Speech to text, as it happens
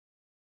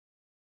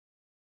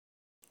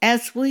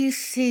As we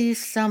see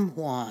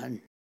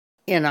someone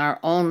in our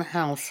own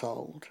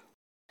household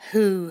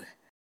who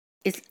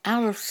is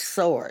out of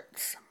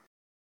sorts,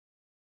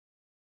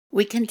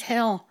 we can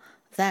tell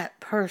that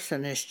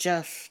person is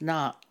just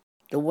not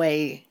the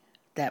way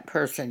that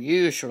person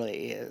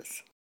usually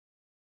is.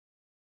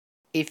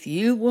 If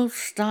you will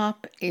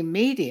stop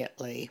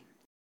immediately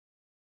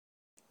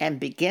and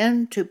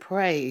begin to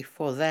pray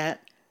for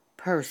that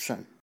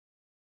person,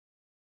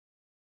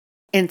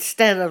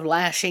 instead of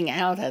lashing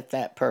out at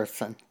that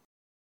person,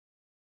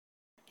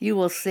 you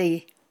will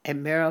see a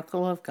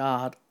miracle of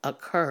God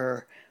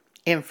occur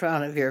in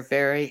front of your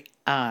very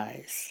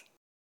eyes.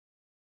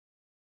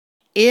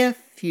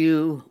 If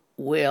you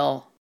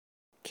will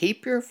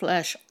keep your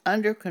flesh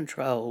under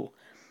control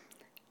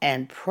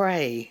and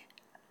pray,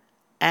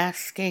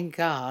 asking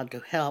God to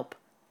help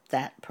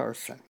that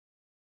person.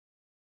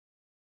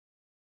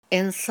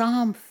 In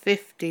Psalm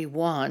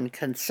 51,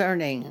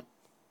 concerning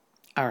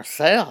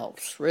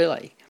ourselves,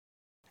 really,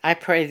 I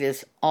pray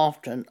this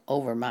often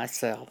over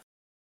myself.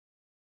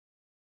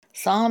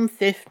 Psalm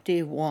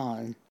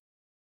 51,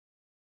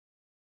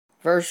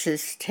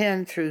 verses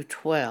 10 through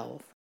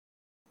 12.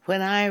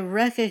 When I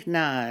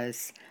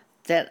recognize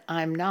that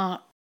I'm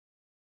not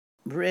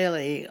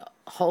really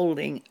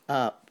holding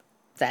up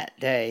that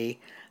day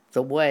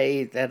the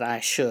way that I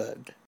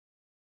should,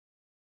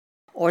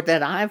 or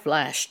that I've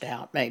lashed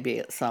out maybe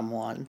at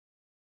someone,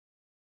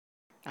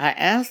 I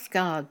ask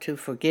God to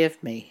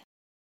forgive me.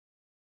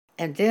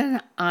 And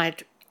then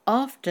I'd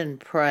often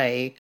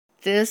pray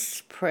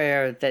this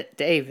prayer that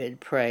David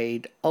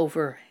prayed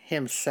over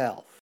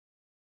himself.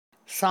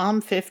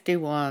 Psalm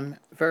 51,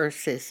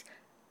 verses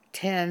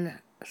 10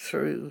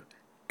 through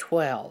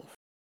 12.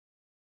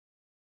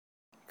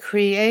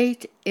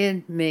 Create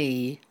in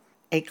me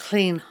a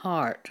clean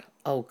heart,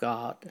 O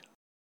God,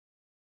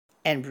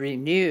 and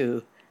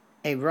renew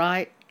a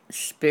right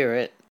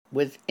spirit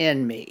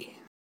within me.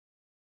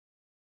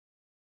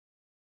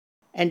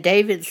 And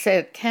David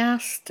said,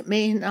 cast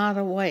me not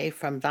away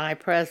from thy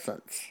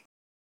presence,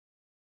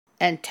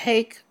 and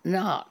take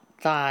not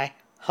thy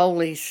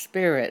Holy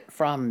Spirit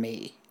from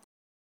me.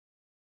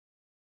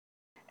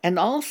 And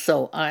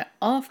also I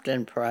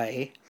often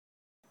pray,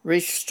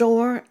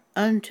 restore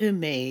unto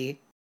me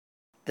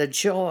the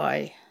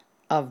joy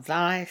of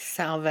thy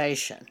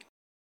salvation.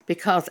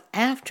 Because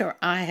after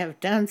I have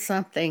done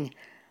something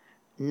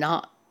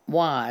not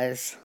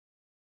wise,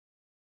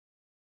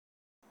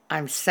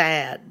 I'm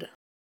sad,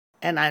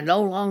 and I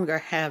no longer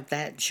have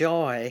that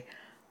joy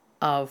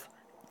of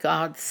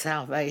God's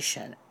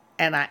salvation.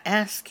 And I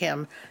ask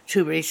Him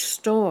to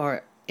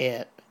restore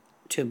it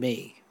to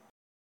me.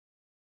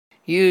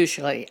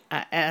 Usually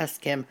I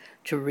ask Him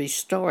to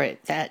restore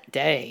it that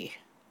day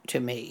to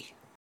me.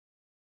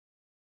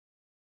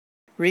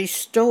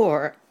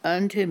 Restore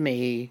unto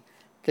me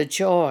the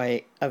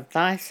joy of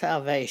thy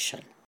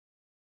salvation,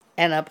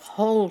 and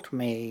uphold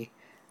me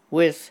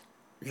with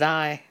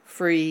thy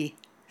free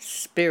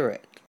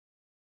spirit.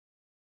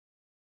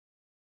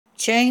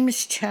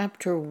 James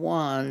chapter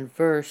 1,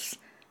 verse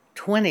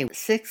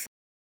 26.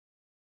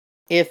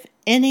 If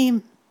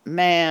any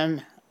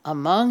man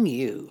among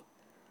you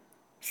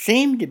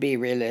seem to be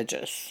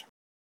religious,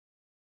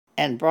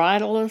 and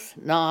bridleth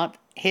not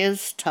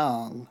his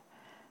tongue,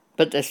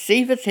 but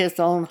deceiveth his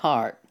own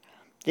heart,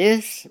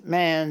 this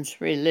man's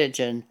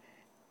religion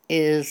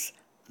is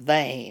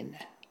vain.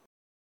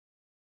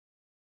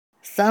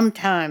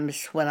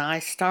 Sometimes when I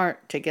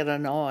start to get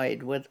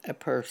annoyed with a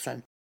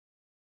person,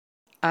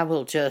 I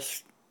will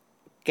just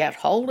get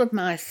hold of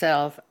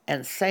myself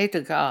and say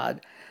to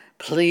God,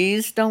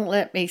 please don't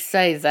let me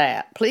say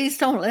that. Please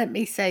don't let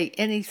me say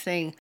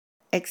anything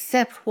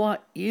except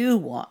what you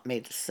want me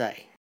to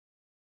say.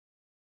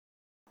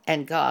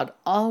 And God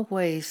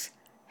always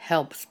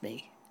helps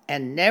me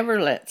and never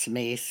lets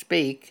me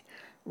speak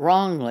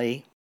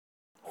wrongly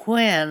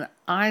when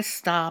I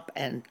stop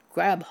and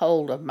grab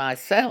hold of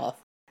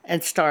myself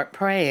and start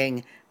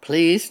praying,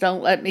 please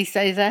don't let me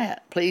say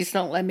that. Please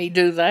don't let me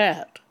do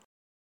that.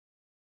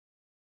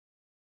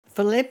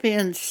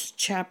 Philippians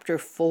chapter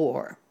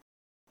 4,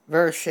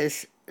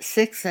 verses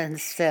 6 and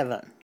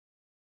 7.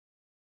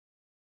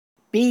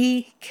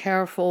 Be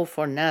careful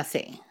for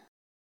nothing,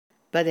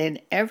 but in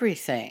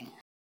everything,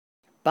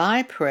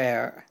 by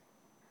prayer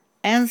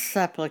and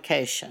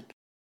supplication,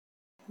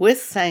 with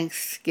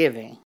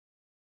thanksgiving,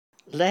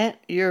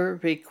 let your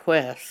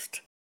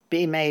request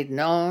be made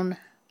known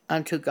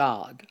unto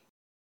God.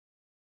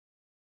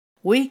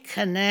 We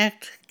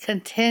connect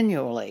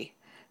continually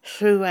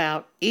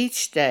throughout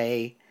each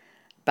day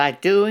by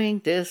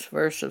doing this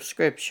verse of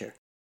Scripture.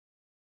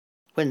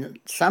 When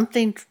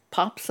something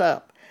pops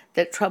up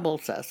that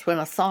troubles us, when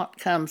a thought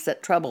comes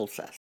that troubles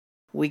us,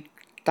 we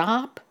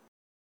stop,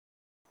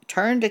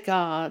 turn to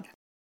God,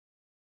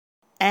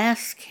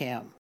 ask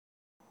Him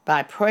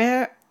by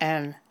prayer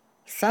and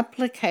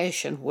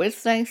supplication with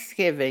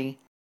thanksgiving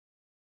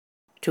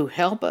to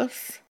help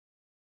us,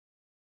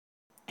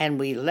 and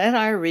we let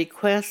our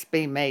requests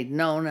be made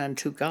known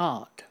unto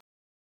God.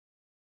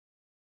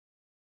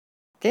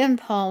 Then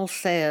Paul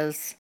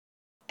says,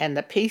 And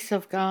the peace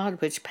of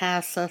God, which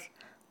passeth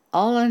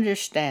all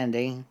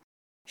understanding,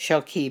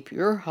 shall keep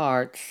your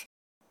hearts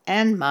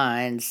and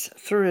minds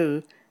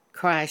through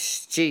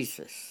Christ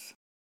Jesus.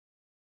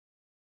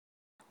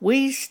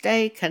 We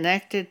stay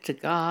connected to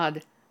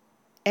God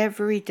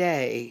every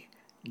day,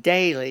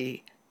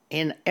 daily,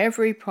 in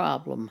every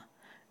problem,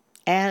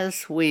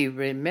 as we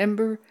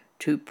remember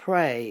to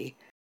pray,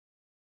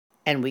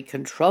 and we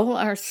control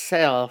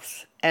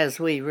ourselves as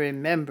we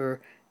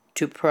remember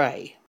to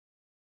pray.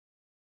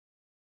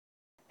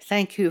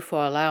 Thank you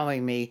for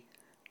allowing me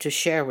to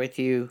share with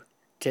you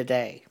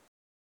today.